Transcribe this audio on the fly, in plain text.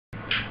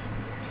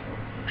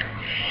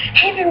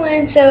Hey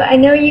everyone, so I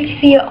know you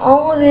see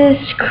all of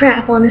this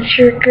crap on the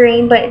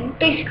screen, but it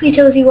basically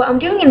tells you what I'm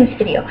doing in this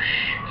video.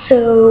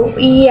 So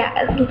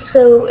yeah,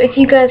 so if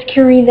you guys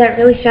can read that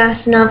really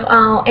fast enough,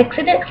 I'll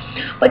exit it.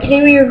 But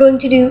today we are going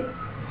to do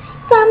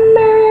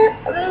summer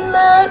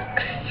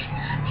looks.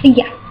 So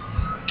yeah,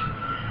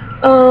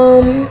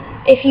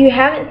 if you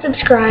haven't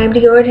subscribed,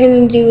 go ahead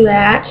and do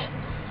that.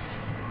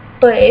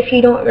 But if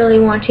you don't really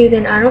want to,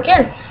 then I don't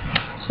care.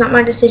 It's not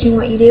my decision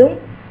what you do.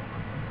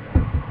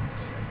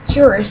 It's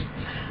yours.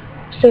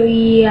 So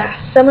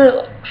yeah, summer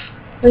looks.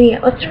 So yeah,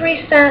 let's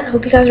erase that.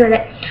 Hope you guys read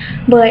it.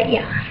 But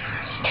yeah,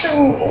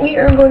 so we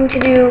are going to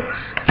do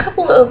a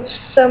couple of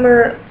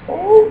summer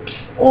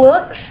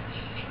looks.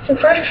 So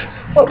first,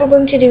 what we're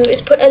going to do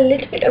is put a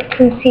little bit of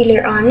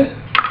concealer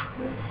on.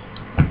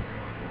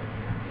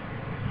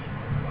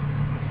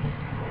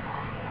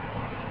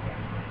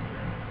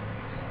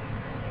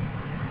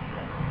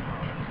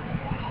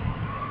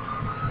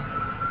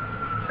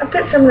 I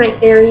put some right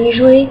there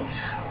usually,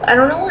 but I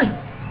don't know why.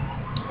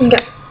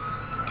 Okay.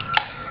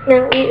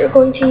 Now we are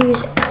going to use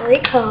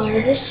LA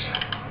Colors,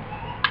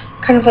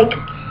 kind of like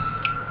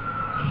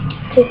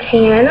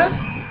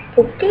Satana.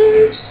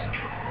 Focus.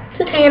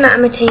 Satana,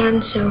 I'm a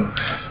tan, so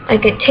I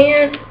get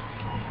tan.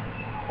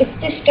 It's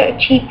just a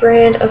cheap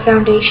brand of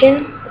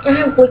foundation. I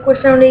have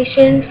liquid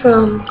foundation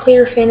from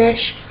Clear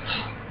Finish,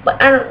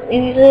 but I don't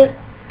use it.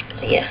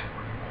 So yeah.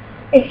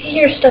 If you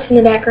hear stuff in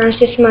the background, it's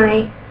just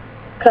my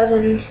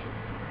cousin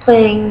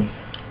playing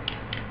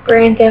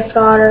Grand Theft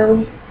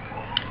Auto,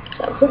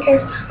 so who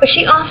cares? But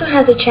she also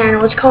has a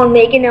channel. It's called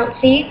Megan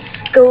LC.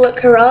 Go look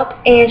her up,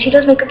 and she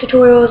does makeup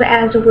tutorials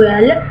as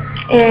well,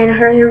 and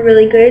hers are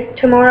really good.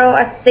 Tomorrow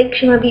I think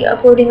she might be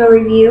uploading a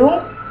review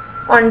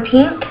on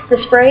Pink, the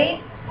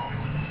spray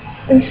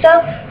and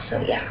stuff.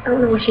 So yeah, I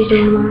don't know what she's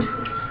doing tomorrow.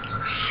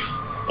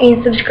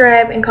 And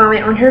subscribe and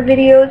comment on her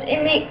videos,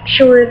 and make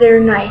sure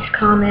they're nice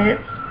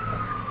comments.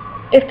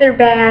 If they're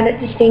bad,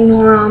 just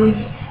ignore them.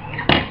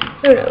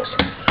 Who knows?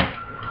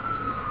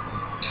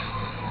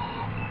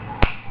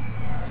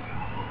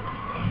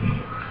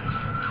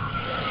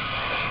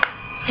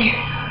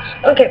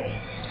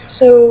 Okay,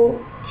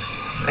 so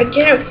I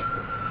didn't.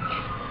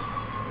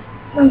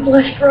 My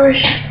blush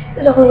brush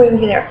is all the way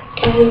over there.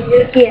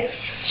 Yes,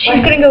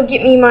 she's gonna go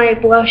get me my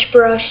blush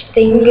brush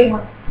thing,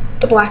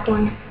 the black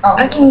one. Oh.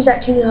 I can use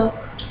that too though.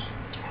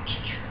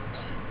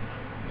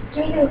 Do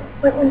you know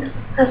what one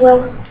as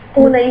well?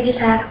 The one that you just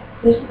had.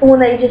 The one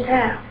that you just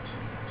had.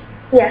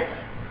 Yes.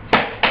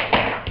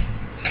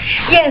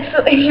 Yeah,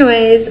 so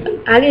anyways,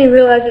 I didn't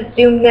realize it's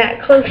zoomed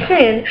that close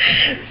in.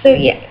 So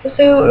yeah,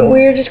 so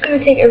we're just going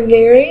to take a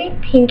very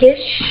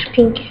pinkish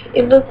pink.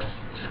 It looks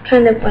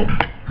kind of like,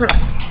 let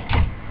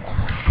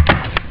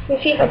me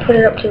see if I put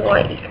it up to the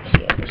light, you can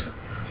see it.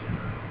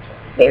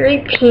 Very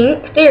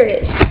pink. There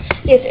it is.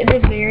 Yes, it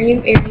is very,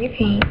 very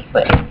pink,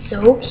 but it's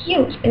so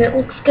cute, and it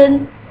looks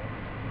good.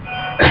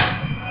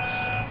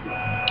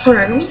 Hold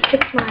on, let me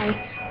fix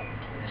my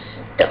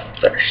stuff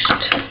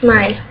first.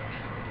 My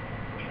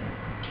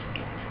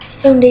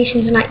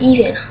foundation's not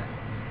even.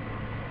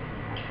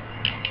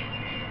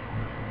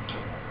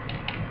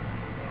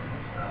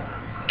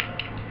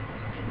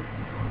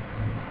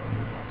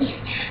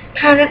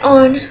 Pat it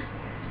on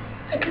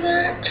like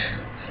that.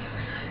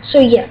 So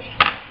yeah.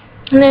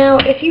 Now,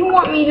 if you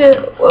want me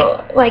to,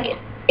 well, like,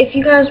 if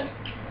you guys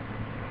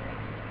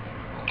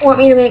want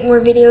me to make more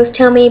videos,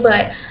 tell me.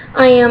 But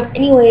I am,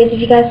 anyways. If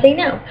you guys say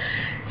no.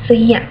 So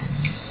yeah.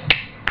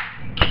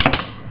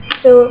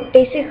 So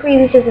basically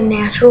this is a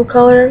natural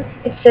color.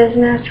 It says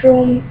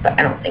natural, but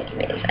I don't think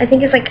it is. I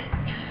think it's like,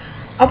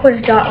 I'll put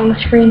a dot on the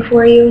screen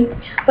for you.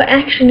 But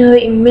actually, now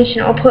that you mention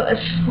it, I'll put a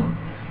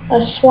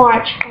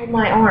swatch on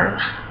my arm.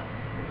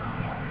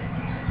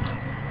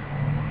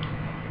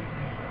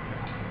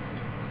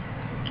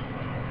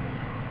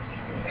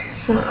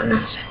 Hold on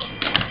a second.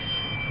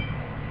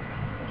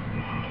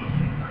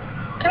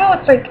 Kind of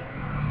looks like,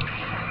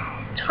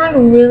 it's hard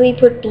to really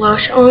put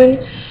blush on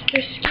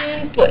your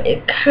skin, but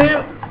it kind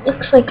of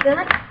looks like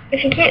that.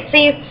 If you can't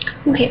see it,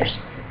 who cares?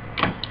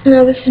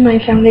 Now this is my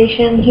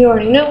foundation. You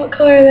already know what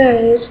color that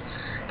is,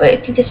 but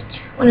if you just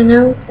want to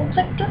know, it looks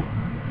like that.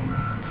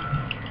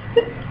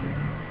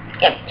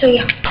 Yep, so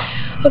yeah.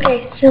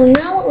 Okay, so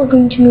now what we're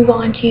going to move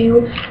on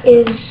to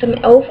is some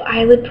e.l.f.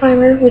 eyelid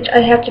primer, which I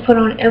have to put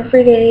on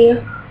every day.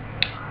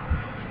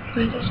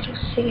 Why is it still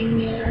sitting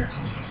there?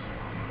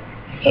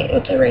 Okay,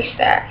 let's erase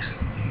that.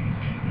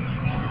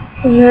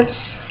 And let's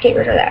get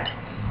rid of that.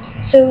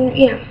 So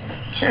yeah.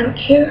 I don't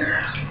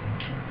care.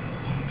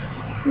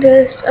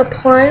 Just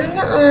applying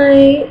the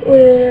eye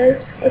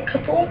with a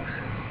couple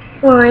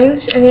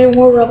lines, and then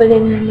we'll rub it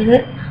in a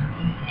minute.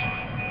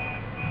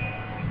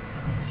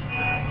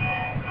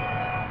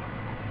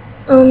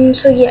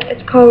 So yeah,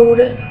 it's called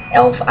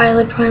e.l.f.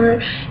 Eyelid Primer,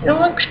 and it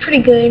looks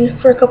pretty good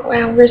for a couple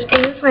hours.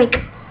 And it's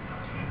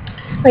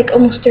like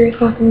almost 3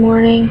 o'clock in the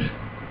morning,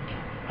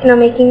 and I'm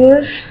making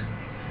this.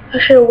 I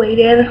should have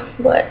waited,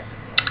 but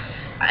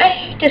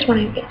I just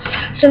wanted to get.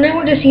 So now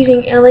we're just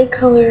using LA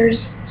Colors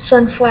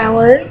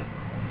Sunflower.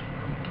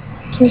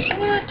 Can you see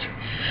that?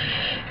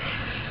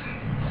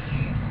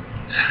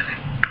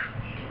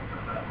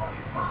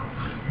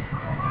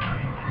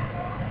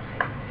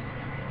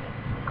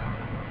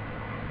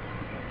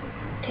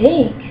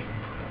 think.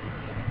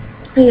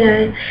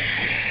 Yeah,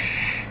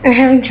 I'm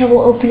having trouble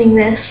opening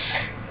this.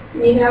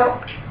 Need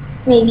help?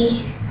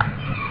 Maybe.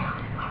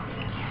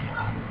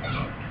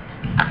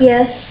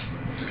 Yes.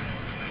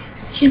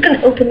 She's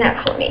gonna open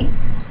that for me.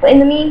 But in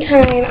the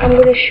meantime, I'm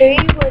gonna show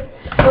you what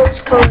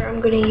else color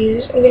I'm gonna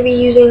use. I'm gonna be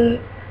using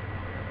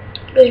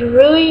this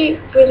really,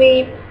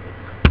 really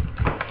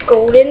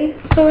golden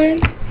color,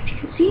 if you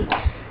can see.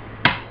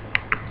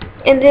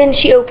 And then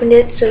she opened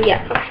it, so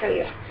yeah, I'll show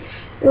you.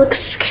 It looks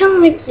kind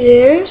of like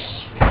this.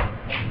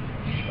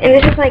 And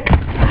this is like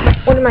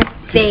one of my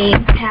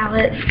fave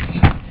palettes.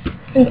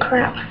 And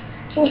crap.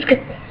 So let's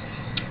get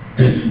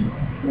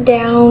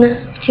down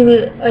to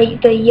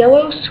the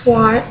yellow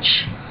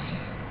swatch.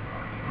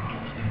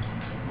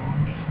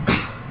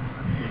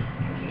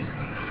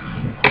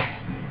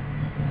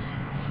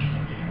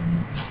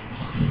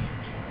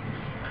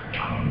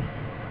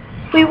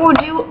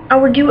 I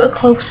will do a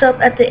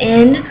close-up at the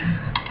end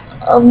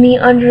of me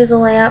under the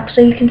lamp so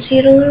you can see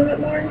it a little bit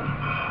more.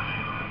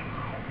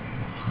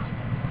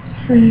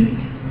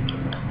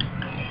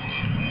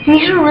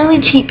 These are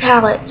really cheap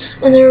palettes,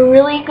 and they're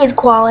really good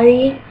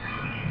quality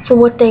for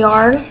what they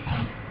are.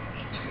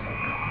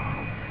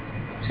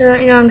 So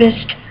right now I'm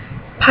just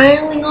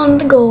piling on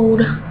the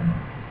gold.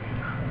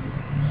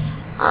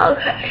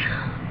 Okay.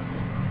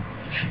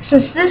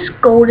 Since this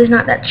gold is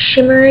not that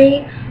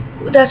shimmery,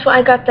 that's why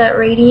I got that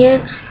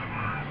radiant.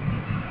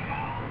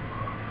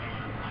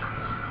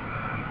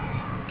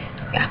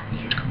 Yeah.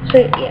 So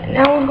yeah,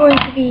 now we're going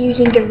to be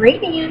using the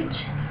radiant.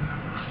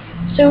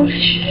 So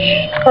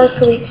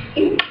sparkly.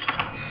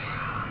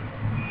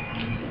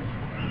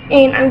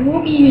 And I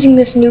will be using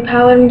this new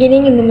palette I'm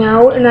getting in the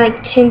mail in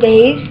like 10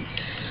 days.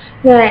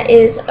 That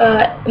is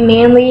a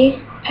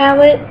Manly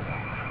palette.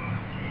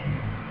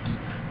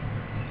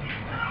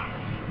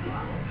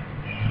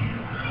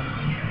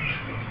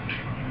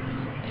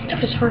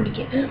 Stuff is hard to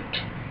get out.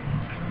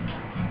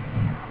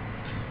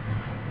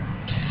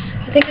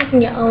 I think I can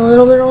get a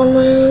little bit on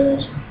my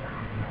nose.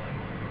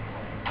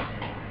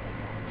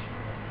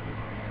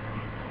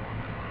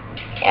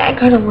 Yeah, I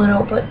got a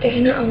little, but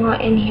there's not a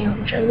lot in here,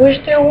 which I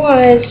wish there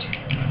was.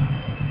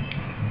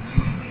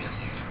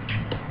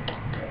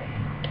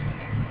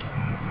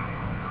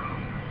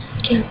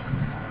 Okay.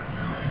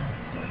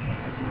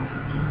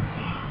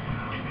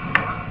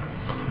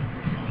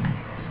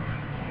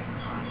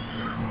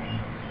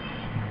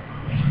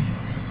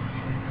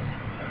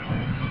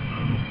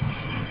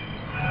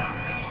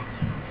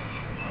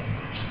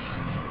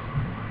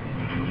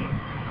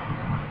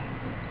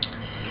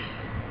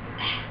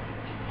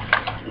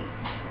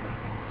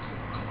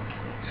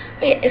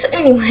 Yeah, so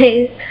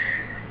anyways,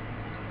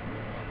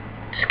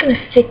 just gonna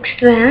fix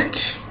that.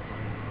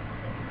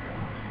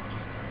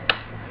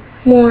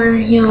 More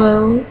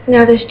yellow.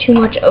 Now there's too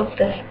much of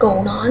the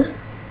gold on.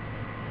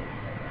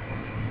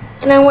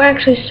 And I will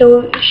actually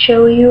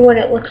show you what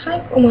it looks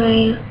like on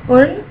my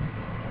arm.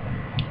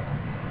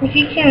 If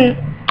you can,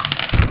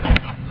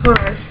 hold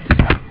on.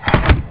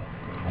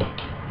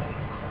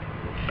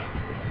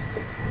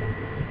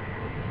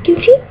 Can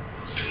you see?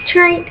 It's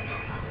right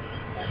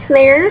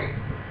there.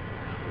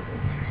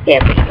 Yeah,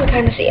 but you can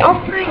kind of see.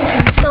 I'll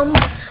find some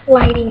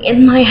lighting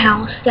in my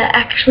house that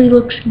actually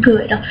looks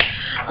good.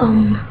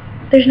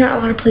 There's not a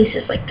lot of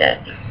places like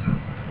that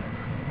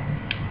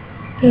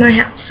in my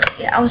house. So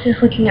yeah, I was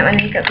just looking at my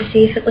makeup to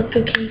see if it looked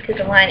okay because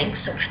the lighting's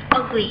so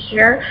ugly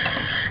here.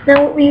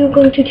 Now what we are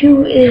going to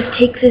do is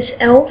take this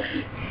e.l.f.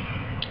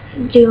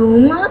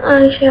 Doom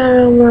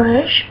eyeshadow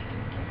brush,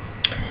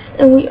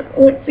 and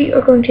what we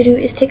are going to do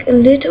is take a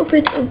little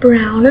bit of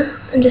brown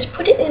and just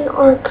put it in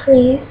our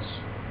crease.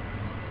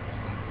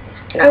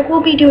 And I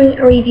will be doing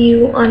a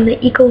review on the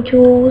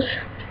EcoTools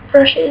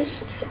brushes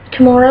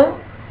tomorrow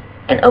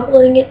and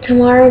uploading it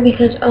tomorrow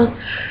because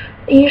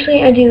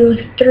usually I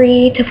do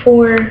 3 to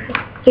 4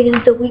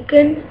 videos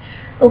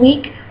a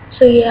week.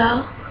 So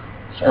yeah,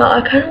 so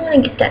I kind of want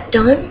to get that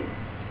done.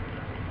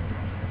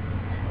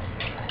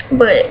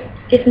 But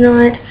if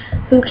not,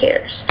 who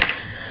cares?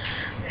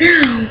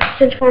 Now,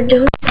 since we're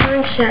doing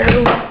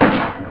eyeshadow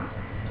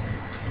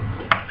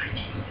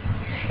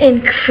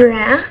and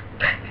crap,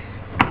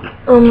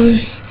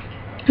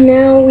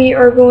 now we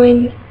are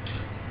going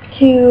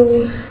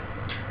to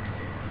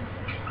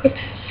put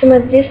some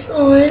of this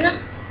on,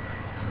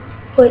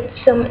 put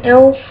some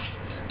e.l.f.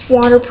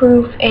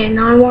 waterproof and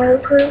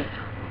non-waterproof.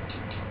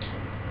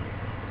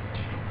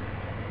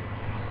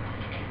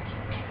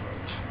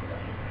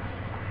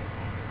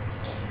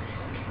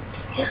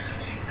 Yeah.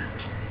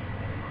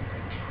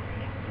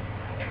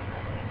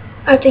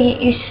 I have to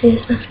get used to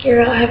this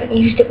mascara. I haven't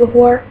used it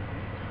before.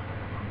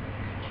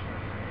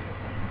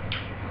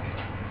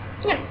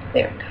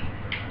 There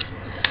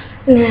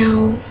we go.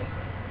 Now,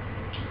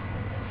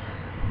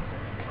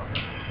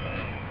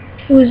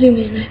 we'll zoom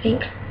in, I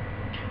think.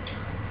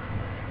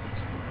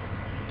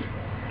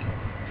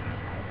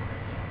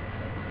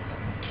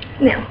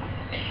 Now,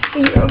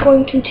 we are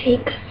going to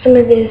take some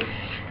of this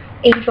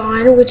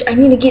Avon, which I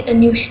need to get a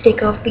new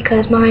stick of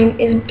because mine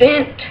is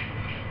bent.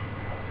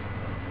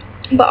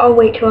 but I'll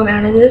wait till I'm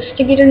out of this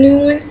to get a new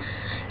one.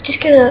 Just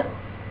gonna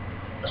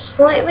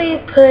slightly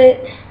put,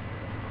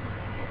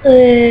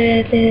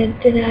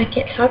 I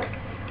can't talk.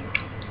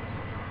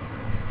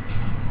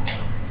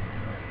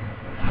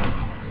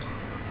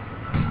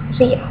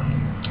 So yeah,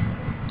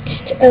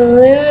 just a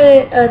little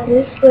bit of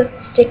this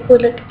lipstick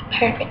would look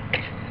perfect.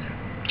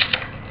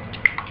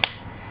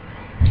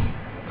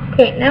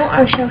 Okay, now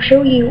I shall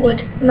show you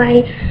what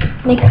my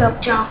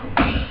makeup job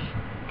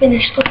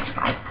finished looks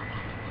like.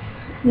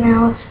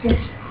 Now it's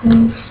just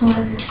some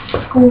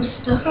cool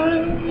stuff on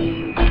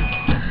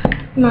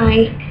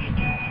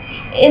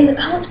in the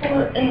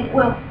palette, and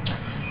well,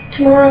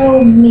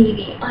 tomorrow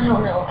maybe, I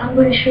don't know. I'm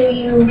going to show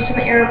you some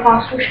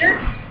Aeropostale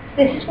shirts.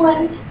 This is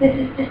one, this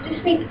is just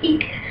a sneak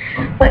peek,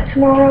 but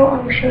tomorrow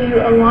I'll show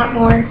you a lot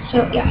more,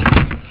 so yeah,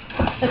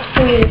 let's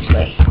put it this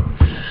way.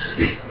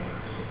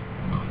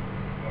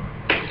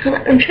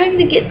 I'm trying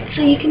to get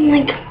so you can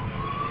like,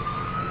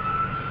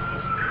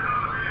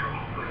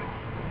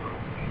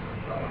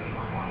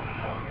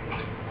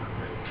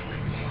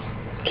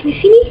 can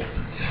you see me?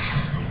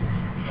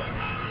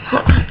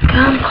 Hold on,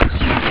 come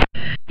closer.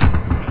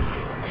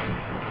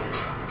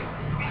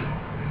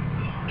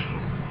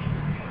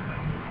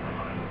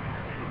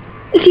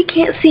 If you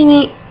can't see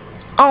me,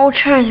 I'll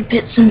try to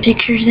put some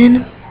pictures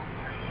in.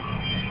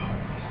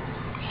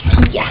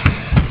 Yeah.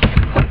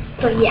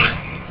 So yeah.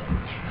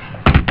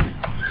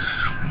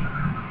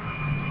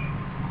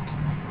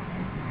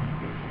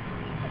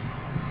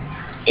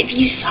 If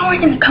you saw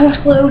it in the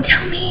comments below,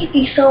 tell me if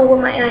you saw what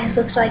my eyes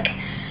looks like.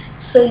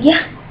 So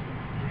yeah.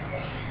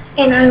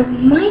 And I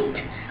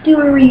might do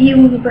a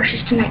review of the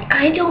brushes tonight.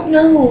 I don't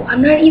know.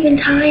 I'm not even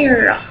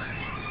tired.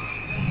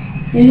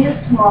 Maybe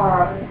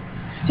tomorrow.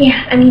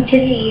 Yeah, I mean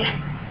today.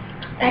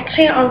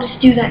 Actually, I'll just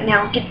do that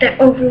now. Get that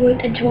over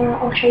with, and tomorrow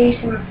I'll show you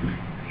some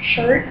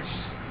shirts.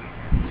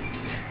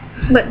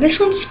 But this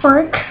one's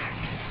Spark.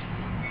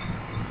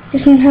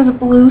 This one has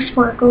blue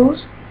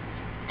sparkles.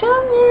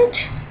 Darn it!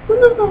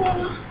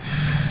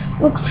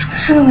 Looks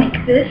kind of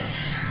like this.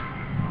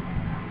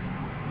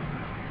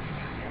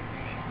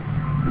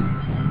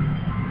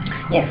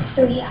 Yes,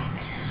 so yeah.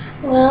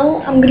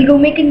 Well, I'm gonna go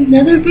make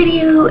another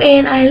video,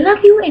 and I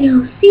love you, and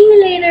I'll see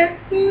you later.